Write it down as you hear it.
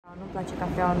Nu-mi place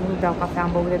cafea, nu beau cafea,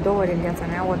 am băut de 2 ori în viața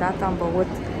mea. Odată am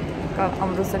băut, că am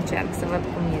vrut să încerc, să văd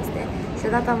cum este. Și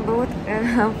odată am băut,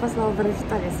 am fost la o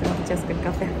vrăjitoare să mă ducesc în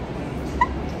cafea.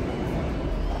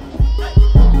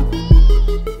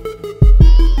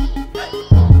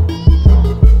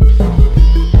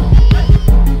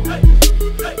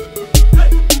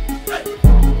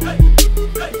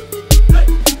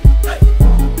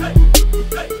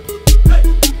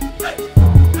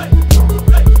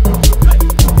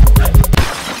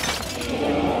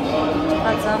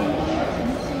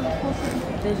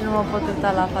 Deci nu mă pot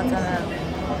uita la fața mea.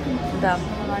 Da,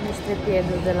 am luat niște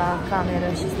pieduri de la cameră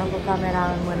și stau cu camera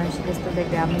în mână și destul de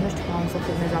grea. Nu știu cum am să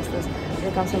filmez astăzi.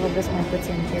 Cred că am să vorbesc mai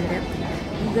puțin, ce drept.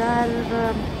 Dar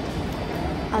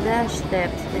abia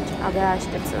aștept. Deci abia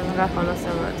aștept să ajung acolo să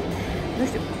văd. Nu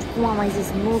știu, cum am mai zis,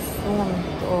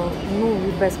 nu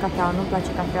iubesc cafea, nu-mi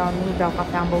place cafea, nu beau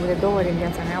cafea. Am băut de 2 ori în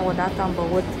viața mea. Odată am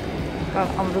băut, că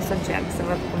am vrut să încerc, să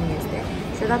văd cum este.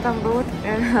 Și odată am băut,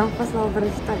 am fost la o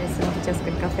vrăjitoare să mă ducesc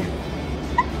în cafea.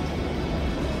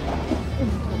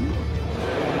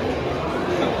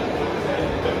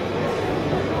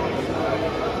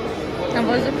 Am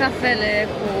văzut cafele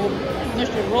cu, nu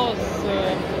știu, roz,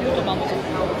 YouTube am văzut.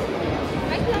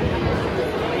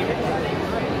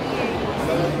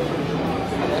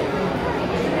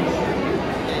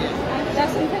 Dar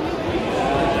suntem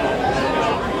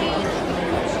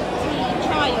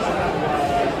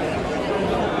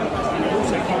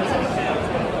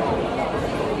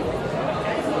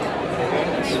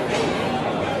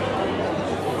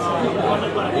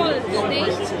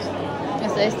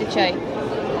asta este ceai.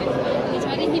 It's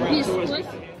very hibiscus.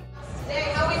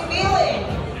 How we feeling?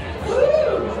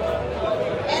 Woo!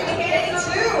 And the day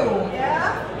too. Yeah?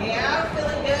 Yeah,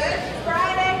 feeling good?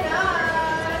 Friday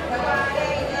night.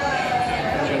 Friday night.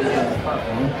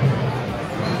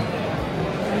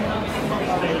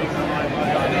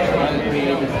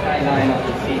 Create the skyline of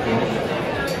the city.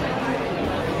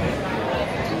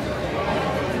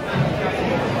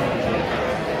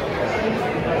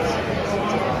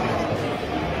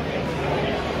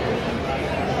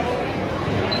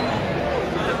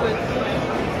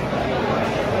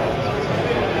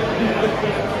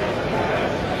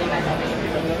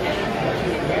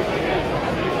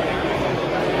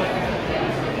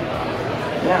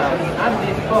 Now, at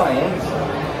this point,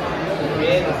 to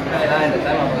create the skyline that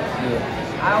I'm about to do,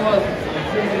 I was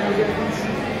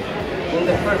in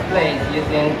the first place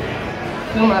using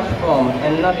too much foam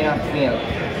and not enough milk.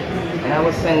 And I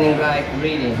was spending like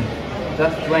really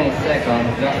just 20 seconds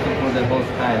just to put the whole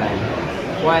skyline.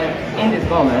 While in this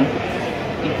moment,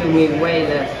 it took me way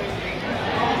less.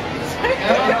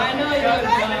 I know you guys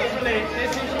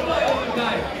this is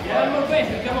overtime. One more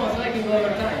question, come on, so I can go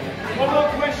overtime. One more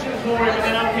question for him and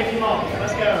then I'll kick him off.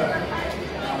 Let's go.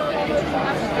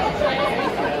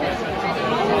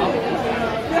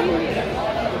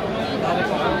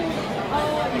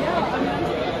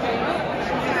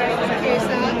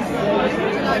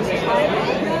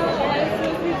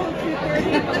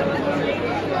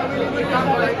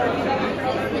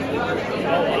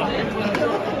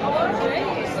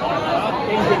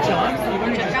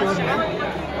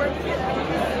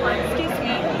 Excuse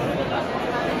me.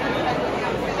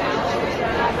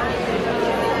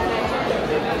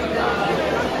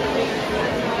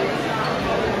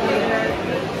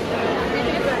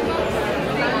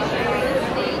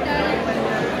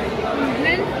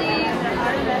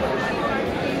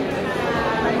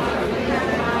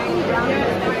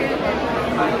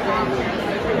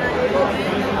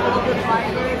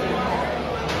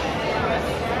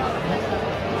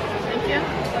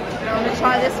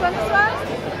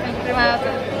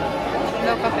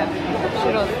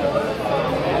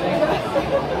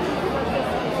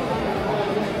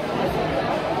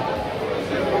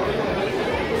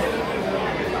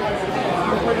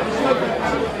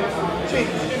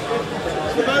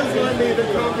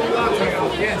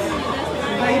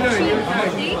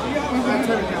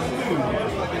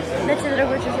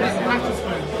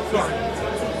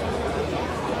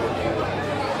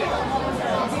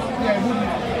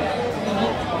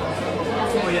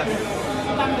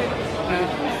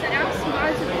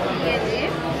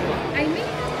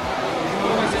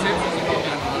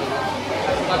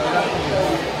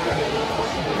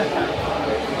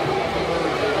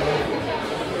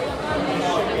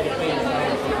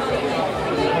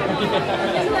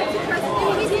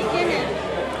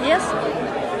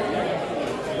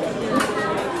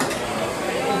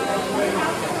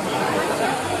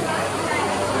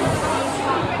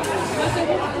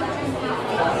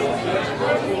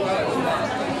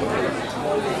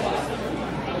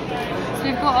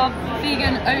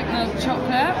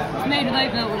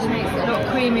 which makes it a lot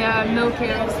creamier,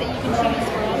 milkier. that you can choose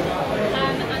from.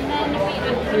 And then we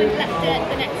kind of left it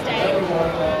the next day.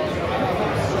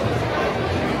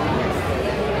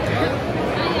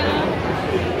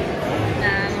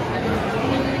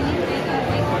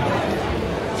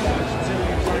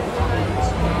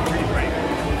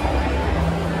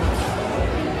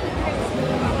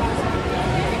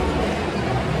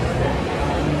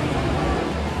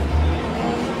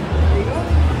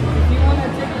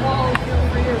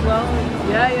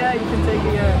 Yeah, you can take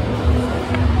it.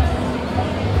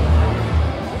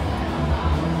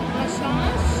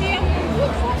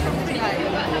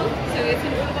 So it's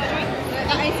in all of our drinks.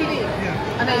 ACV.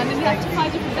 And then we have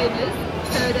 5 different flavours.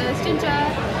 So there's ginger,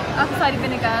 apple cider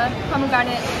vinegar,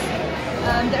 pomegranate,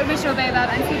 the original baobab,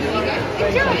 and seaweed.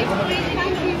 Enjoy!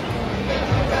 Thank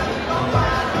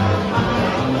you.